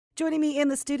Joining me in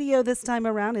the studio this time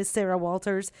around is Sarah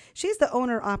Walters. She's the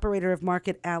owner-operator of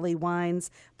Market Alley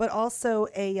Wines, but also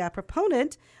a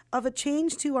proponent of a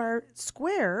change to our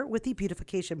square with the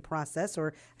beautification process,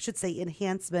 or I should say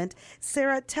enhancement.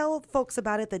 Sarah, tell folks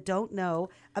about it that don't know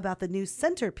about the new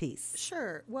centerpiece.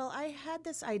 Sure. Well, I had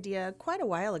this idea quite a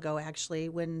while ago, actually,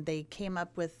 when they came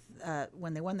up with,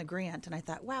 when they won the grant, and I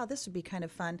thought, wow, this would be kind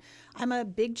of fun. I'm a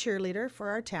big cheerleader for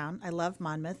our town. I love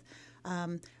Monmouth.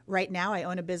 Right now, I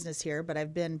own a business here, but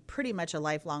I've been pretty much a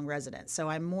lifelong resident. So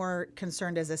I'm more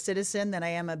concerned as a citizen than I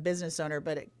am a business owner.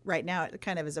 But right now, it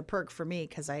kind of is a perk for me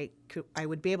because I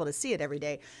would be able to see it every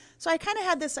day. So I kind of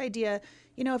had this idea,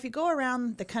 you know, if you go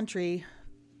around the country,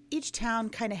 each town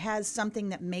kind of has something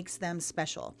that makes them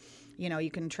special. You know,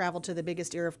 you can travel to the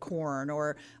biggest ear of corn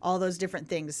or all those different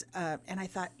things. And I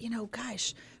thought, you know,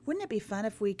 gosh, wouldn't it be fun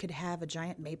if we could have a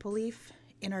giant maple leaf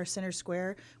in our center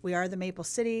square? We are the Maple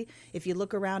City. If you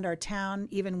look around our town,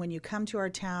 even when you come to our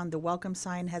town, the welcome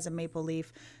sign has a maple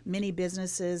leaf. Many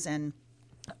businesses and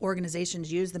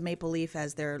organizations use the maple leaf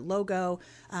as their logo.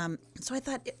 So I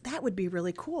thought that would be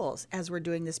really cool as we're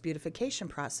doing this beautification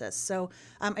process. So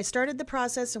I started the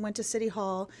process and went to City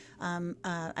Hall.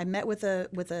 I met with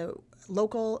a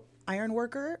local iron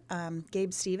worker,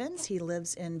 Gabe Stevens. He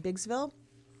lives in Biggsville.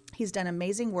 He's done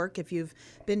amazing work. If you've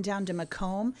been down to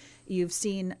Macomb, you've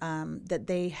seen that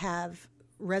they have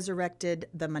resurrected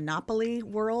the Monopoly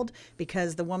world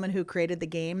because the woman who created the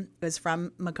game was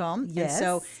from Macomb. Yes. And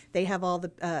so they have all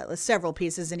the several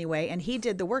pieces anyway, and he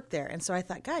did the work there. And so I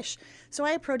thought, gosh. So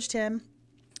I approached him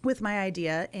with my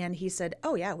idea, and he said,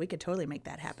 oh, yeah, we could totally make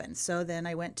that happen. So then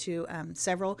I went to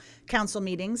several council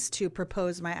meetings to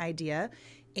propose my idea,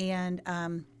 and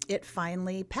it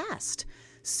finally passed.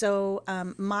 So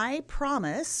my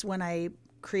promise when I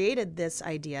created this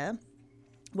idea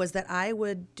was that I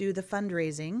would do the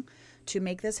fundraising to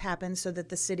make this happen so that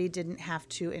the city didn't have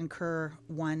to incur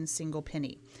one single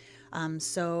penny.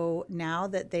 So now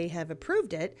that they have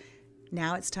approved it,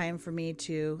 now it's time for me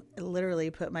to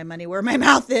literally put my money where my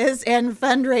mouth is and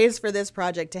fundraise for this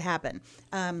project to happen.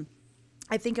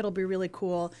 I think it'll be really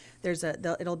cool.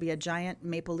 It'll be a giant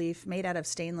maple leaf made out of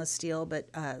stainless steel, but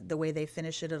the way they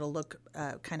finish it, it'll look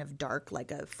kind of dark,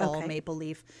 like a fall maple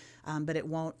leaf, but it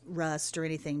won't rust or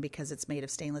anything because it's made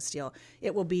of stainless steel.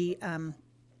 It will be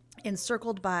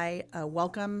encircled by a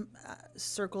welcome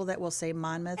circle that will say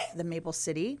Monmouth, the Maple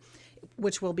City,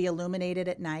 which will be illuminated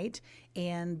at night,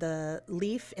 and the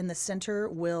leaf in the center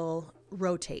will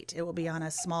rotate. It will be on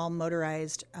a small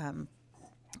motorized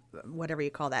whatever you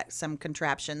call that, some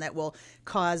contraption that will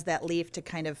cause that leaf to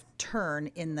kind of turn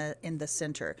in the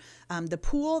center. The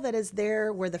pool that is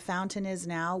there where the fountain is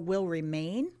now will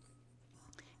remain,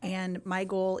 and my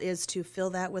goal is to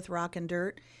fill that with rock and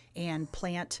dirt and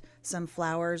plant some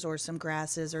flowers or some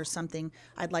grasses or something.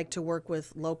 I'd like to work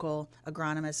with local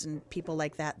agronomists and people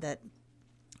like that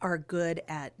are good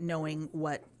at knowing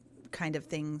what kind of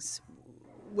things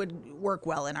would work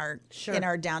well in our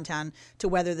downtown to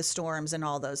weather the storms and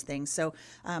all those things. So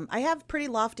I have pretty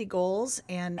lofty goals,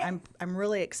 and I'm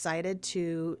really excited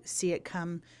to see it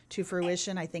come to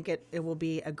fruition. I think it will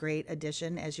be a great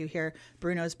addition. As you hear,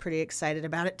 Bruno's pretty excited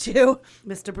about it too.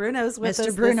 Mr. Bruno's with us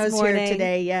Mr. Bruno's this morning. here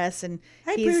today, yes. And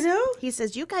Hi, Bruno. He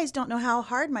says, you guys don't know how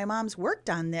hard my mom's worked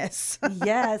on this.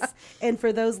 Yes. And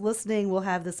for those listening, we'll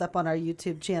have this up on our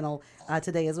YouTube channel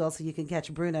today as well, so you can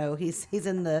catch Bruno. He's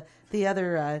in the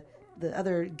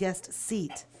other guest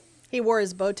seat. He wore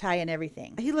his bow tie and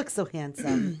everything. He looks so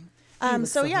handsome.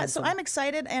 So I'm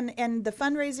excited, and the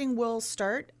fundraising will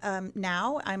start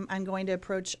now. I'm going to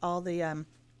approach all the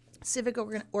civic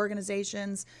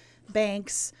organizations,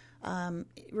 banks,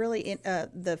 really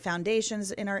the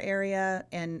foundations in our area,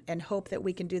 and hope that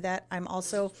we can do that. I'm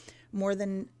also more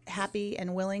than happy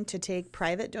and willing to take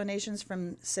private donations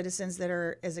from citizens that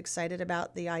are as excited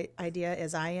about the idea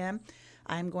as I am.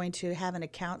 I'm going to have an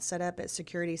account set up at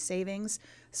Security Savings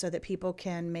so that people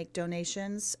can make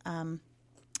donations.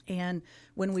 And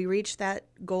when we reach that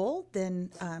goal, then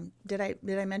did I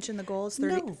mention the goal is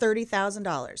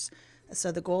 $30,000?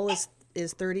 So the goal is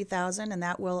 $30,000, and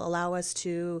that will allow us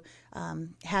to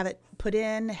have it put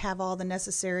in, have all the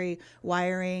necessary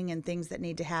wiring and things that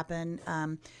need to happen.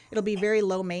 It'll be very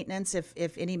low maintenance,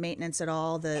 if any maintenance at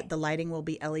all. The lighting will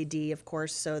be LED, of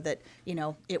course, so that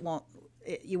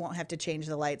you won't have to change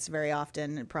the lights very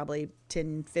often. Probably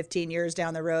 10, 15 years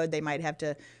down the road, they might have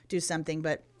to do something,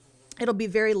 but it'll be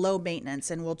very low maintenance,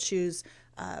 and we'll choose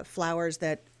flowers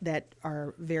that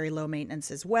are very low maintenance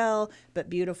as well,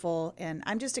 but beautiful. And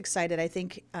I'm just excited. I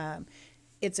think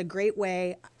it's a great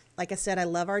way. Like I said, I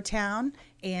love our town,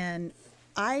 and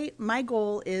my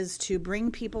goal is to bring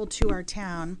people to our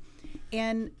town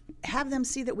and have them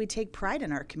see that we take pride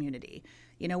in our community.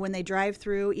 You know, when they drive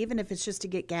through, even if it's just to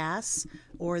get gas,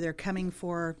 or they're coming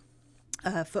for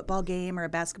a football game or a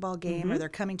basketball game, or they're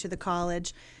coming to the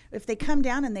college, if they come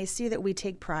down and they see that we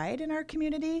take pride in our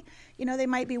community, you know, they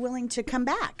might be willing to come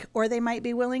back, or they might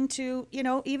be willing to, you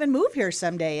know, even move here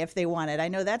someday if they wanted. I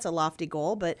know that's a lofty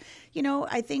goal, but, you know,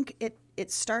 I think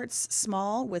it starts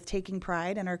small with taking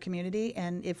pride in our community.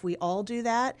 And if we all do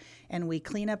that, and we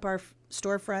clean up our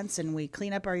storefronts, and we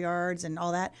clean up our yards and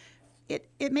all that,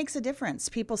 it makes a difference.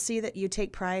 People see that you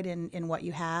take pride in what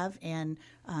you have, and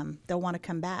they'll want to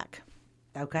come back.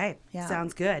 Okay, Yeah.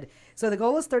 sounds good. So the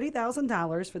goal is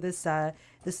 $30,000 for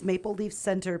this maple leaf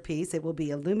centerpiece. It will be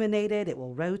illuminated, it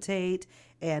will rotate,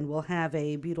 and we'll have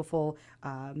a beautiful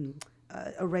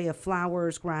array of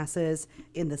flowers, grasses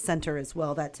in the center as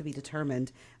well. That to be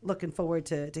determined. Looking forward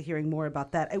to hearing more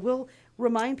about that. I will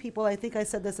remind people, I think I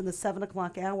said this in the 7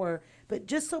 o'clock hour, but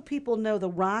just so people know, the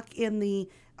rock in the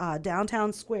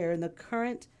downtown square in the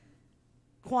current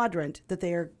quadrant that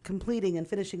they are completing and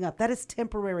finishing up, that is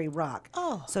temporary rock.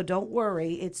 Oh. So don't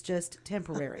worry, it's just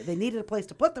temporary. They needed a place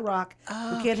to put the rock.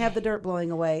 We can't have the dirt blowing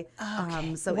away.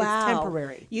 So Wow. it's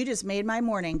temporary. You just made my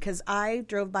morning, because I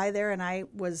drove by there and I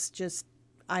was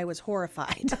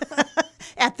horrified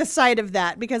at the sight of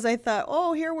that, because I thought,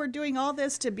 oh, here we're doing all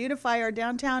this to beautify our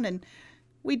downtown, and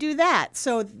we do that.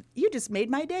 So you just made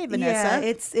my day, Vanessa. Yeah,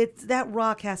 it's that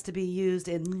rock has to be used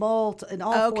in all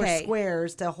four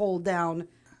squares to hold down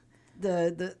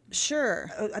the.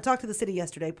 Sure. I talked to the city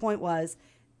yesterday. Point was,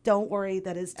 don't worry,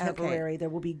 that is temporary. There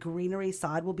will be greenery,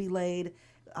 sod will be laid,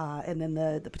 and then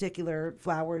the particular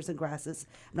flowers and grasses.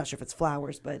 I'm not sure if it's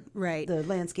flowers, but Right. the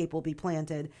landscape will be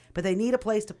planted. But they need a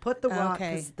place to put the rock,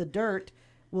 because the dirt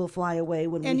will fly away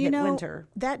when we hit winter.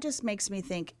 That just makes me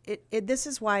think, this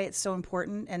is why it's so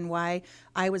important, and why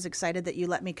I was excited that you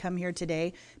let me come here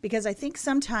today, because I think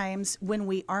sometimes when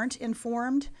we aren't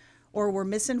informed, or we're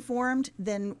misinformed,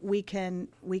 then we can,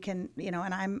 you know,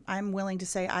 and I'm willing to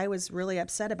say I was really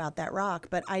upset about that rock,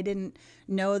 but I didn't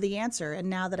know the answer. And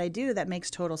now that I do, that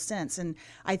makes total sense. And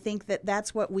I think that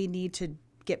that's what we need to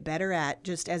get better at,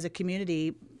 just as a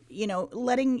community, you know,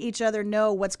 letting each other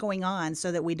know what's going on,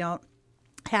 so that we don't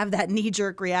have that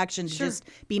knee-jerk reaction to just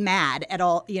be mad at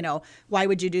all, you know, why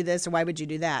would you do this or why would you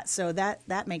do that? So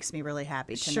that makes me really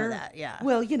happy to know that. Yeah.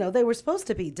 Well, you know, they were supposed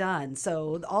to be done.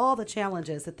 So all the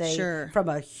challenges that they, from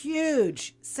a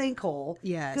huge sinkhole,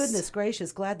 goodness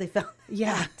gracious, glad they found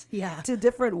that. To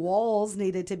different walls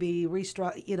needed to be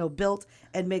built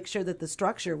and make sure that the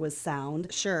structure was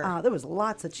sound. Sure. There was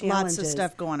lots of challenges. Lots of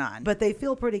stuff going on. But they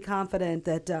feel pretty confident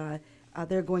that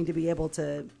they're going to be able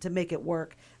to make it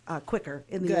work quicker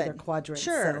in the other quadrants.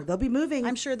 Sure. So they'll be moving.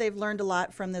 I'm sure they've learned a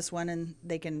lot from this one, and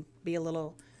they can be a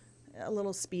little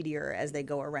speedier as they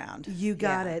go around. You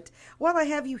got it. While I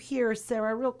have you here,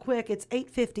 Sarah, real quick, it's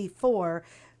 8:54,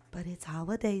 but it's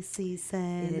holiday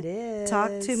season. It is.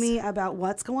 Talk to me about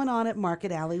what's going on at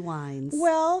Market Alley Wines.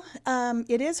 Well,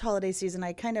 it is holiday season.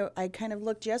 I kind of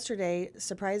looked yesterday.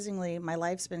 Surprisingly, my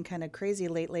life's been kind of crazy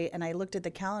lately, and I looked at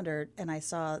the calendar and I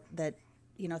saw that,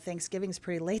 you know, Thanksgiving's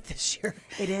pretty late this year.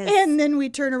 It is. And then we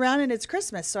turn around and it's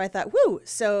Christmas. So I thought, woo.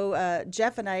 So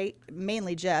Jeff and I,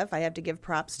 mainly Jeff, I have to give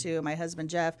props to my husband,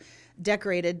 Jeff,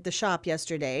 decorated the shop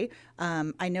yesterday.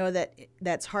 I know that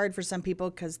that's hard for some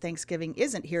people because Thanksgiving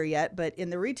isn't here yet. But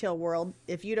in the retail world,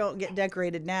 if you don't get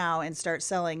decorated now and start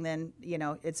selling, then, you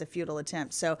know, it's a futile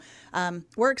attempt. So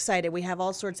we're excited. We have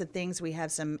all sorts of things. We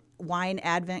have some wine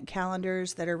advent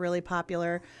calendars that are really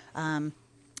popular.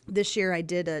 This year I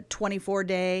did a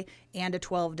 24-day and a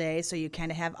 12-day, so you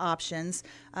kind of have options.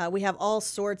 We have all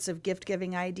sorts of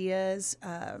gift-giving ideas.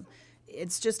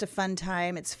 It's just a fun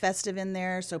time. It's festive in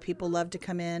there, so people love to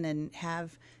come in and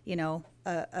have, you know,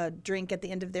 a drink at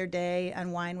the end of their day,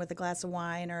 unwind with a glass of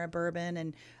wine or a bourbon,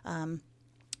 and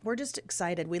we're just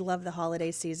excited. We love the holiday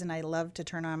season. I love to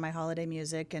turn on my holiday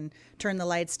music and turn the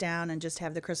lights down and just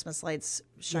have the Christmas lights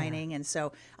shining. And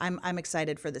so I'm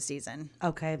excited for the season.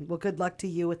 Okay. Well, good luck to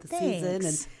you with the season.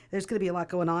 And there's going to be a lot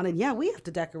going on. And yeah, we have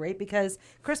to decorate because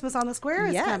Christmas on the Square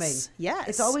is coming. Yes.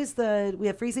 It's always we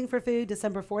have Freezing for Food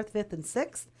December 4th, 5th, and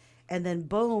 6th. And then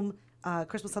boom,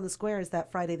 Christmas on the Square is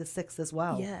that Friday the 6th as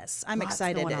well. Yes, I'm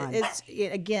excited.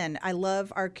 Again, I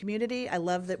love our community. I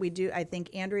love that we do. I think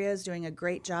Andrea is doing a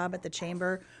great job at the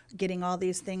chamber, getting all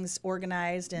these things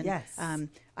organized. And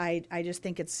I just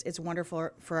think it's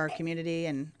wonderful for our community,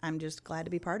 and I'm just glad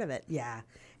to be part of it. Yeah,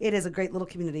 it is a great little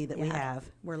community that we have.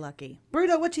 We're lucky.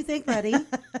 Bruno, what you think, buddy?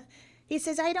 He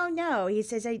says, I don't know. He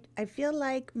says, I feel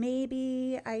like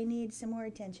maybe I need some more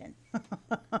attention.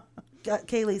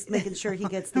 Kaylee's making sure he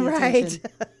gets the Right. attention.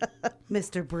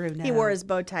 Mr. Bruno. He wore his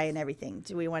bow tie and everything.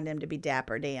 We wanted him to be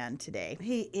Dapper Dan today.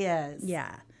 He is.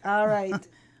 Yeah. All right.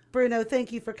 Bruno,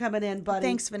 thank you for coming in, buddy.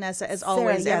 Thanks, Vanessa. As Sarah,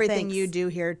 always, yeah, everything thanks. you do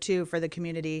here, too, for the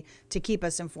community to keep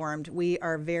us informed. We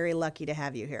are very lucky to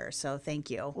have you here. So thank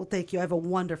you. Well, thank you. I have a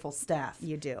wonderful staff.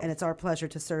 You do. And it's our pleasure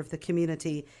to serve the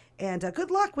community. And good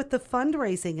luck with the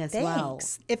fundraising as well.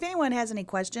 Thanks. If anyone has any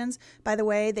questions, by the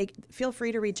way, they feel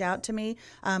free to reach out to me.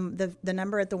 The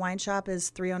number at the wine shop is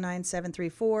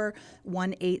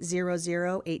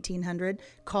 309-734-1800-1800.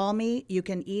 Call me. You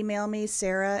can email me,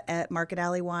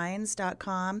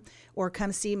 sarah@marketalleyWines.com, or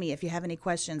come see me if you have any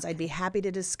questions. I'd be happy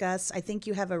to discuss. I think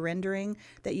you have a rendering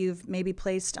that you've maybe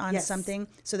placed on Yes. something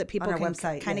so that people On our can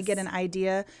website, kind of yes. get an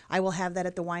idea. I will have that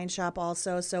at the wine shop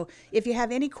also. So if you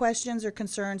have any questions or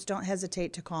concerns, don't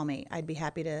hesitate to call me. I'd be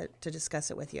happy to discuss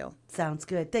it with you. Sounds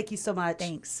good. Thank you so much.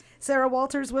 Thanks. Sarah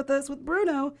Walters with us with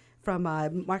Bruno from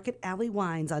Market Alley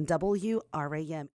Wines on WRAM.